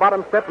reaches the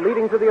bottom step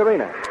leading to the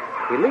arena.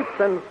 He leaps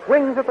and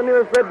swings at the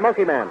nearest red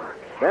monkey man.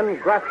 Then,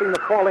 grasping the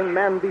falling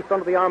man-beast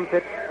under the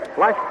armpit,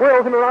 Flash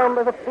whirls him around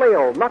as a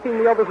flail, knocking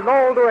the others in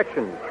all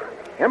directions.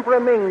 Emperor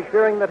Ming,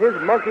 fearing that his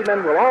monkey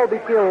men will all be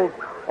killed,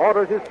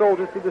 orders his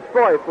soldiers to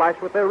destroy Flash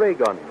with their ray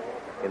guns.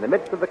 In the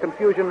midst of the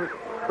confusion,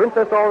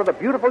 Princess Aura, the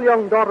beautiful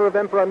young daughter of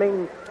Emperor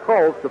Ming,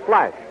 calls to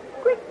Flash.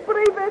 Quick,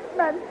 brave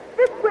Earthman,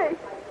 this way,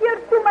 here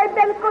to my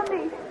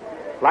balcony.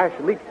 Flash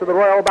leaps to the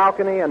royal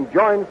balcony and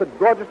joins the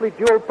gorgeously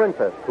jeweled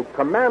princess, who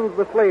commands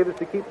the slaves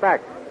to keep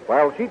back,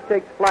 while she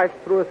takes Flash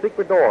through a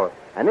secret door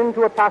and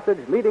into a passage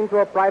leading to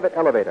a private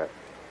elevator.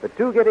 The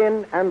two get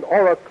in, and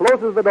Aura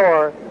closes the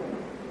door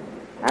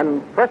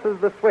and presses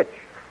the switch.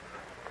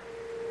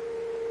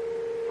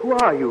 Who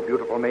are you,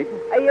 beautiful maiden?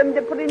 I am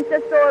the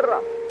Princess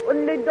Aura,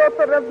 only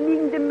daughter of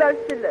Ming the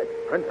Merciless.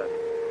 Princess,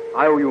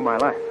 I owe you my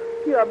life.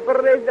 You are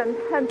brave and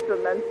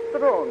handsome and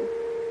strong.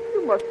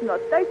 You must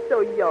not die so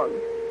young.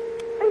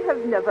 I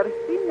have never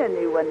seen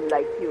anyone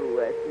like you,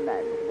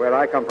 Earthman. Where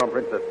I come from,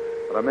 Princess,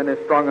 there are many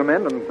stronger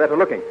men and better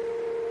looking.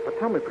 But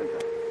tell me,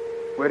 Princess,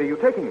 where are you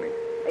taking me?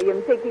 I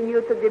am taking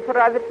you to the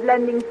private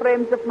landing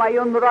frames of my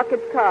own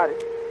rocket cars.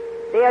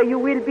 There you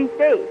will be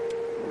safe.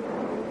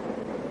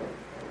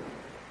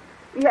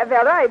 We have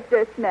arrived,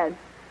 Earthman.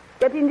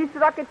 Get in this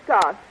rocket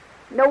car.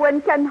 No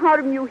one can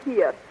harm you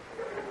here.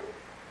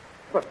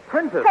 But,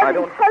 Princess, hurry, I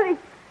don't... Hurry!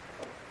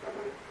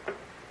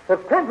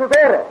 But, Princess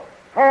Aura,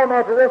 how am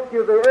I to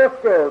rescue the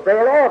Earth girl,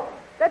 Dale Arden?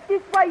 That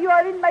is why you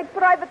are in my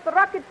private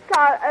rocket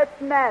car,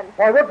 Earthman.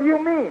 Why, what do you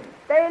mean?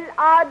 Dale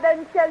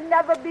Arden shall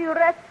never be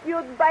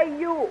rescued by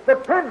you.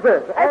 But,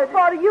 Princess, As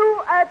for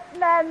you,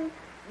 Earthman,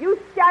 you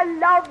shall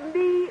love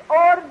me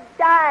or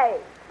die.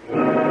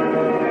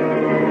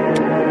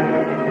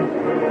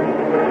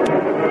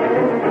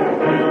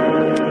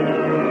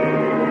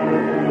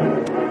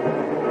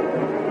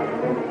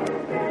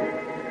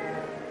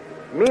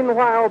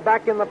 Meanwhile,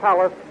 back in the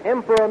palace,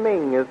 Emperor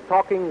Ming is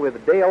talking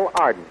with Dale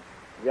Arden.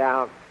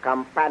 Your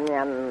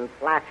companion,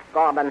 Flash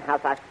Gordon, has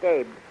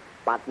escaped,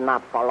 but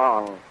not for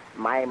long.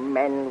 My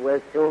men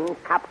will soon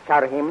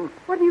capture him.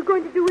 What are you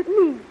going to do with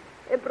me,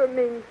 Emperor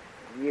Ming?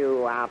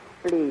 You are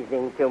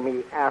pleasing to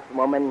me,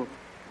 Earthwoman.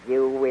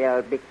 You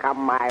will become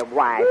my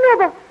wife.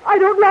 Never! I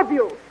don't love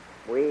you.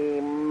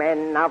 We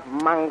men of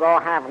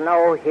Mongo have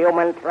no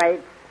human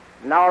traits,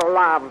 no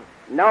love,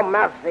 no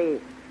mercy,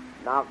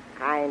 no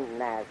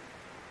kindness.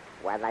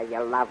 Whether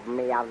you love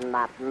me or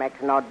not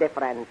makes no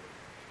difference.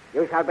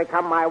 You shall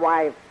become my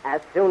wife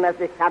as soon as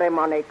the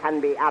ceremony can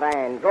be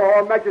arranged.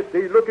 Your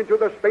Majesty, look into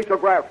the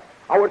spacograph.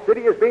 Our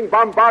city is being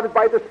bombarded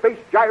by the space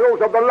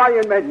gyros of the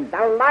Lion Men.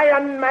 The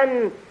Lion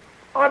Men!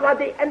 Order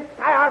the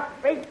entire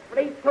space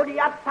fleet to the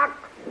attack!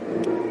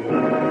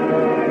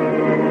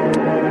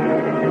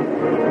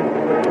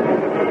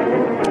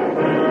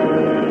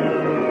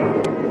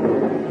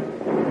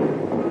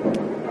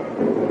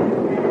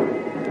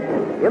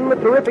 In the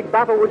terrific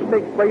battle which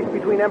takes place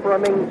between Emperor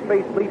Ming's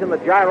space fleet and the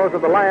gyros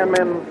of the Lion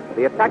Men,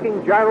 the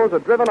attacking gyros are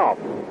driven off.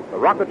 The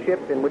rocket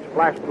ship in which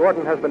Flash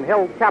Gordon has been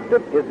held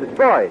captive is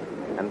destroyed,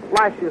 and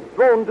Flash is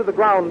thrown to the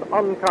ground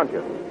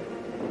unconscious.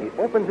 He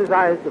opens his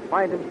eyes to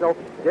find himself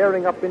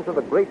staring up into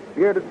the great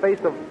bearded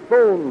face of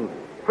Thune,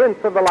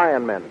 Prince of the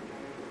Lion Men.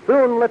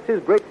 Thune lets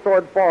his great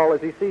sword fall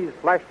as he sees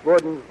Flash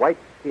Gordon's white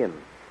skin.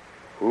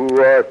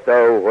 Who art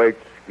thou,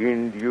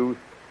 white-skinned youth?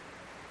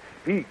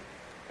 Speak,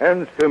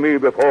 answer me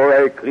before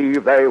I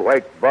cleave thy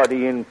white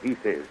body in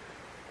pieces.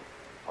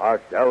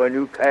 Art thou a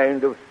new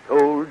kind of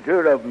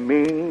soldier of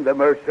Ming the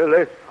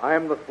Merciless? I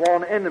am the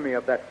sworn enemy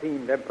of that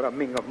fiend Emperor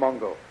Ming of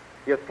Mongol.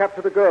 He has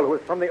captured a girl who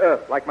is from the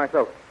earth, like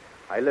myself.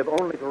 I live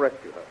only to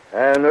rescue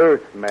her. An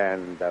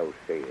Earthman, thou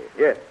sayest?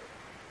 Yes.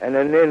 And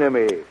an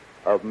enemy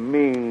of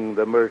Ming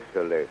the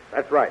Merciless?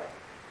 That's right.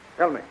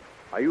 Tell me,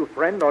 are you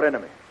friend or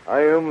enemy?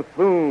 I am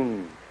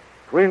Thune,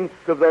 Prince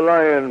of the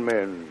Lion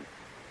Men,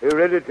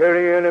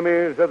 hereditary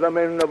enemies of the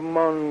men of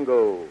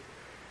Mongo.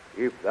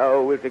 If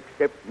thou wilt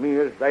accept me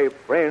as thy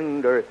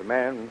friend,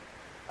 Earthman,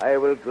 I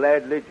will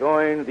gladly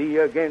join thee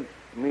against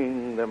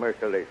Ming the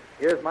Merciless.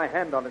 Here's my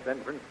hand on its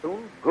entrance,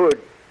 Thune.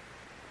 Good.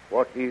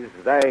 What is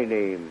thy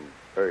name,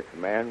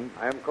 Earthman?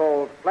 I am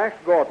called Flash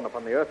Gordon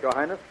upon the earth, Your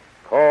Highness.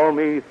 Call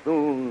me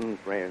Thune,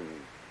 friend,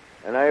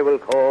 and I will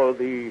call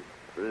thee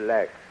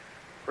Flash.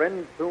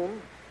 Friend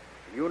Thune,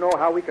 do you know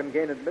how we can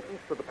gain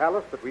admittance to the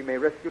palace that we may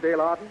rescue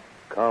Dale Arden?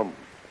 Come.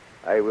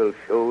 I will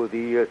show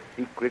thee a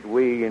secret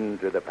way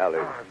into the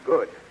palace.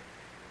 Good.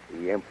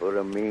 The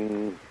Emperor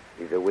Ming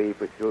is away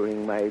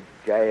pursuing my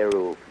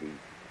gyro fleet.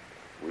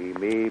 We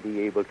may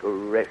be able to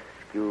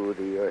rescue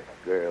the Earth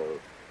Girl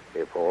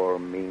before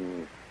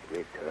Ming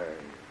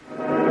returns.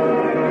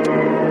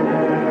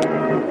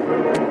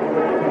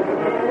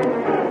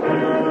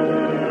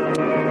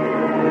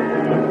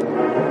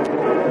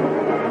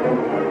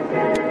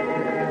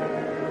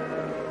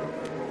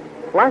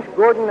 Flash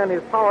Gordon and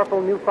his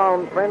powerful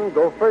newfound friend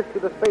go first to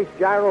the space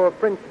gyro of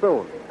Prince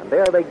Thune, and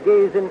there they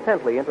gaze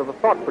intently into the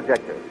thought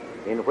projector,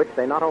 in which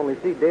they not only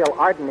see Dale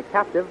Arden a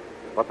captive,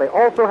 but they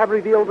also have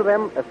revealed to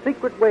them a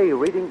secret way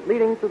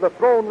leading to the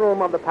throne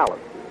room of the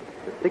palace.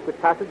 The secret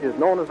passage is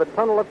known as the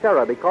Tunnel of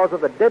Terror because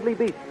of the deadly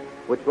beasts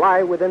which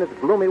lie within its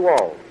gloomy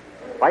walls.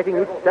 Fighting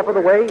each step of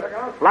the way,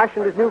 Flash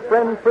and his new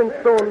friend, Prince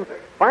Thune,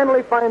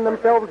 finally find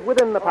themselves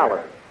within the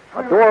palace.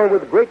 A door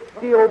with great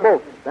steel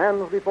bolts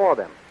stands before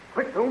them.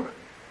 Quick, Thune.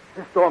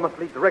 This door must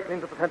lead directly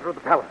into the center of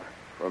the palace.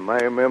 From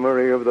my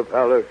memory of the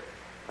palace,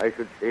 I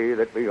should say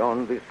that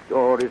beyond this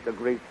door is the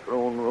great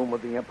throne room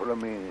of the Emperor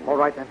Ming. All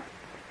right, then.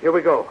 Here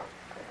we go.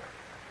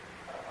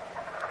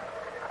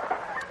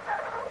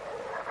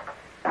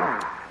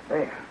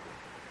 There.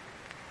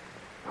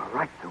 You're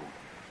right, Thune.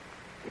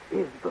 It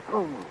is the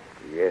throne room.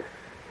 Yes.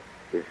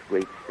 This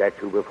great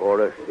statue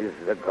before us is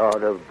the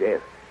god of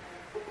death,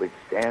 which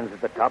stands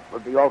at the top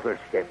of the altar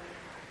steps,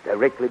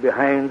 directly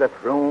behind the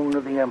throne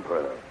of the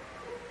emperor.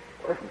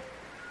 Listen.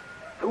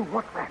 Thune,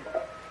 what's that?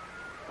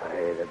 By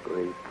the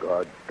great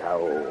god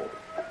Tao.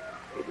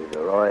 It is a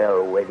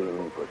royal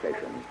wedding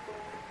procession.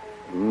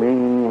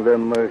 Ming the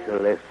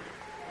Merciless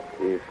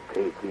is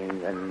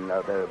taking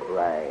another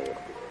bride.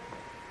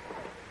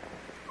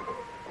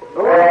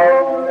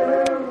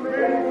 They're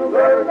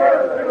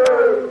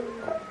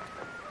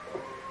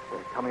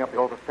coming up the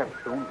altar steps,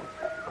 Thune.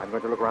 I'm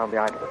going to look around the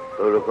idol.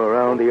 To look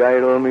around the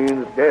idol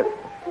means death.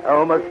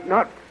 Thou must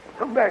not.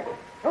 Come back.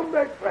 Come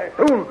back, Flash.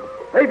 Thune,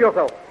 save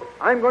yourself.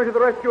 I'm going to the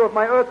rescue of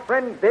my Earth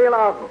friend, Dale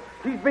Arden.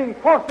 She's being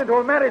forced into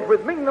a marriage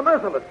with Ming the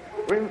Merciless.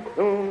 Prince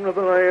Thune of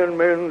the Lion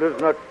Men does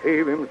not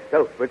save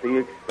himself at the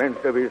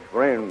expense of his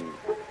friend.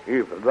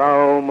 If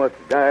thou must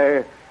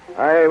die,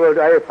 I will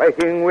die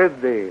fighting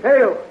with thee.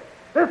 Dale!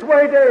 This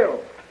way, Dale!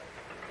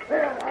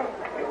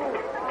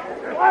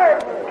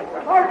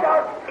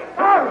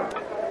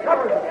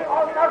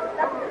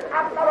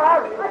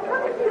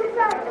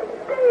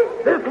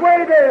 This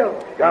way,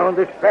 Dale! Down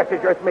this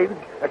passage, Earth Maiden,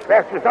 as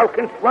fast as thou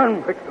canst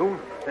run. Quick, Thune.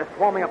 They're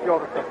swarming up the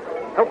altar steps.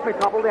 Help me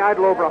topple the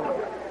idol over on them.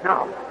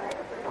 Now.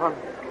 1,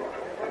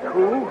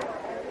 2,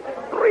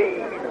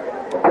 3.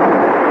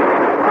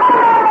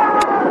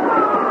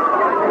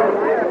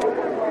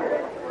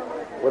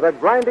 With a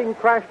grinding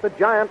crash, the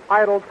giant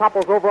idol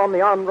topples over on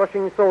the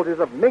onrushing soldiers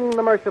of Ming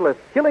the Merciless,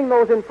 killing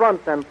those in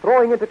front and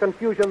throwing into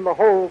confusion the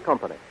whole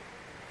company.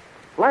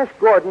 Flash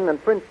Gordon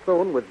and Prince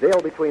Thune, with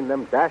Dale between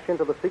them, dash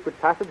into the secret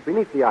passage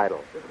beneath the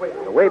idol.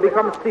 The way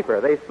becomes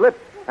steeper. They slip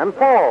and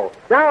fall,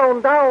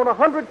 down,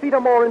 100 feet or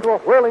more into a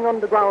whirling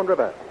underground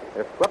river.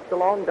 They're swept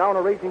along down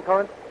a raging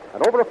current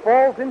and over the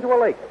falls into a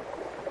lake.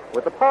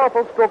 With the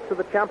powerful strokes of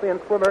the champion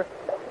swimmer,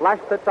 Flash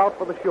sets out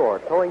for the shore,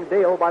 towing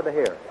Dale by the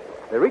hair.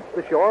 They reach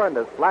the shore, and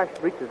as Flash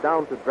reaches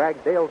down to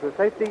drag Dale to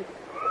safety,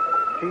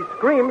 she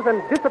screams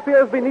and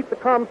disappears beneath the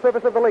calm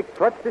surface of the lake,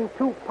 clutched in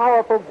 2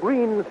 powerful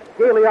green,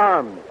 scaly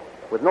arms.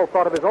 With no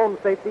thought of his own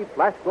safety,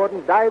 Flash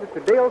Gordon dives to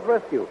Dale's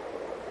rescue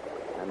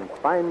and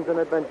finds an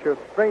adventure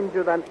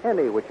stranger than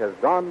any which has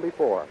gone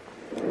before.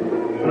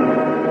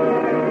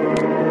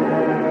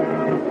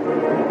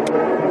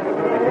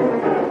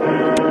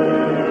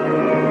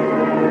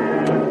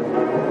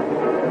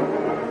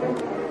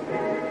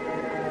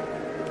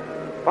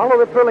 Follow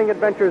the thrilling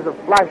adventures of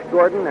Flash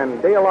Gordon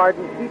and Dale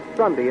Arden each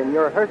Sunday in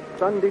your Hearst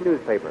Sunday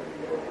newspaper.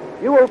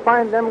 You will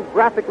find them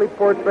graphically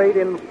portrayed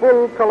in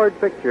full-colored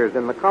pictures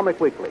in the Comic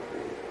Weekly.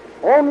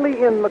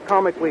 Only in the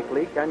Comic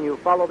Weekly can you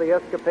follow the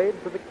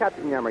escapades of the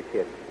Katzenjammer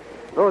Kids,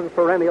 those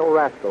perennial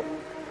rascals,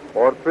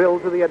 or thrill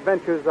to the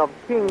adventures of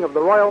King of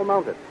the Royal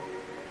Mountain.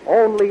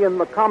 Only in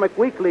the Comic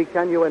Weekly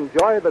can you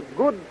enjoy the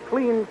good,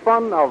 clean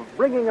fun of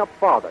Bringing Up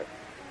Father,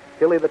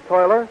 Tilly the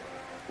Toiler,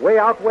 Way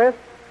Out West,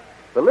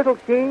 The Little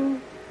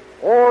King,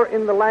 or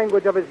in the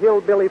language of his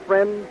hillbilly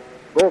friend,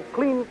 go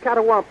clean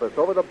catawampus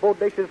over the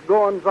bodacious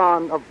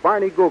goings-on of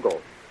Barney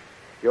Google.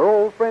 Your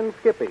old friend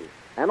Skippy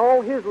and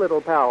all his little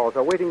pals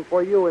are waiting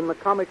for you in the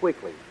Comic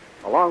Weekly,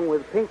 along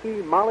with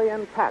Pinky, Molly,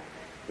 and Pat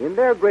in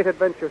their great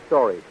adventure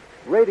stories,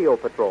 Radio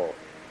Patrol.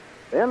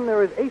 Then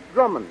there is Ace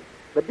Drummond,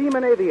 the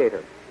Demon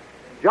Aviator,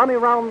 Johnny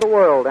Round the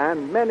World,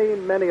 and many,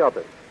 many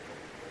others.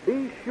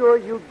 Be sure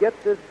you get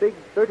this big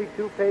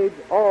 32-page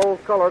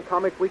all-color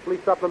Comic Weekly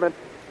supplement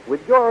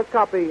with your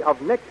copy of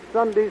next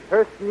Sunday's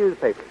Hearst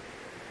newspaper.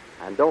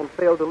 And don't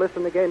fail to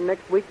listen again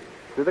next week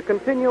to the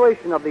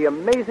continuation of the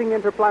amazing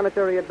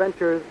interplanetary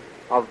adventures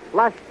of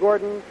Flash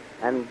Gordon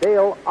and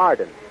Dale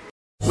Arden.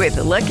 With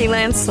the Lucky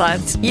Land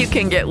Slots, you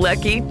can get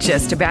lucky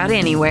just about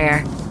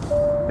anywhere.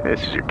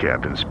 This is your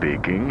captain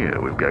speaking.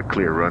 We've got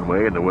clear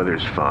runway and the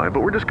weather's fine,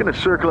 but we're just going to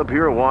circle up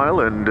here a while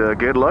and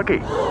get lucky.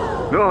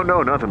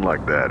 No, nothing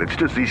like that. It's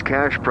just these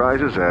cash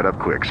prizes add up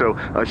quick. So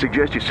I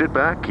suggest you sit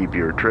back, keep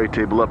your tray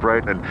table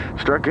upright, and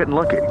start getting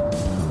lucky.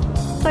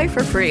 Play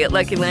for free at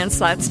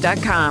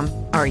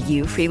LuckyLandSlots.com. Are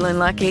you feeling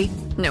lucky?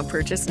 No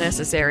purchase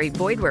necessary.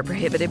 Void where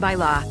prohibited by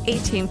law.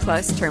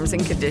 18+ terms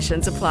and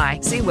conditions apply.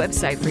 See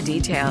website for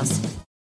details.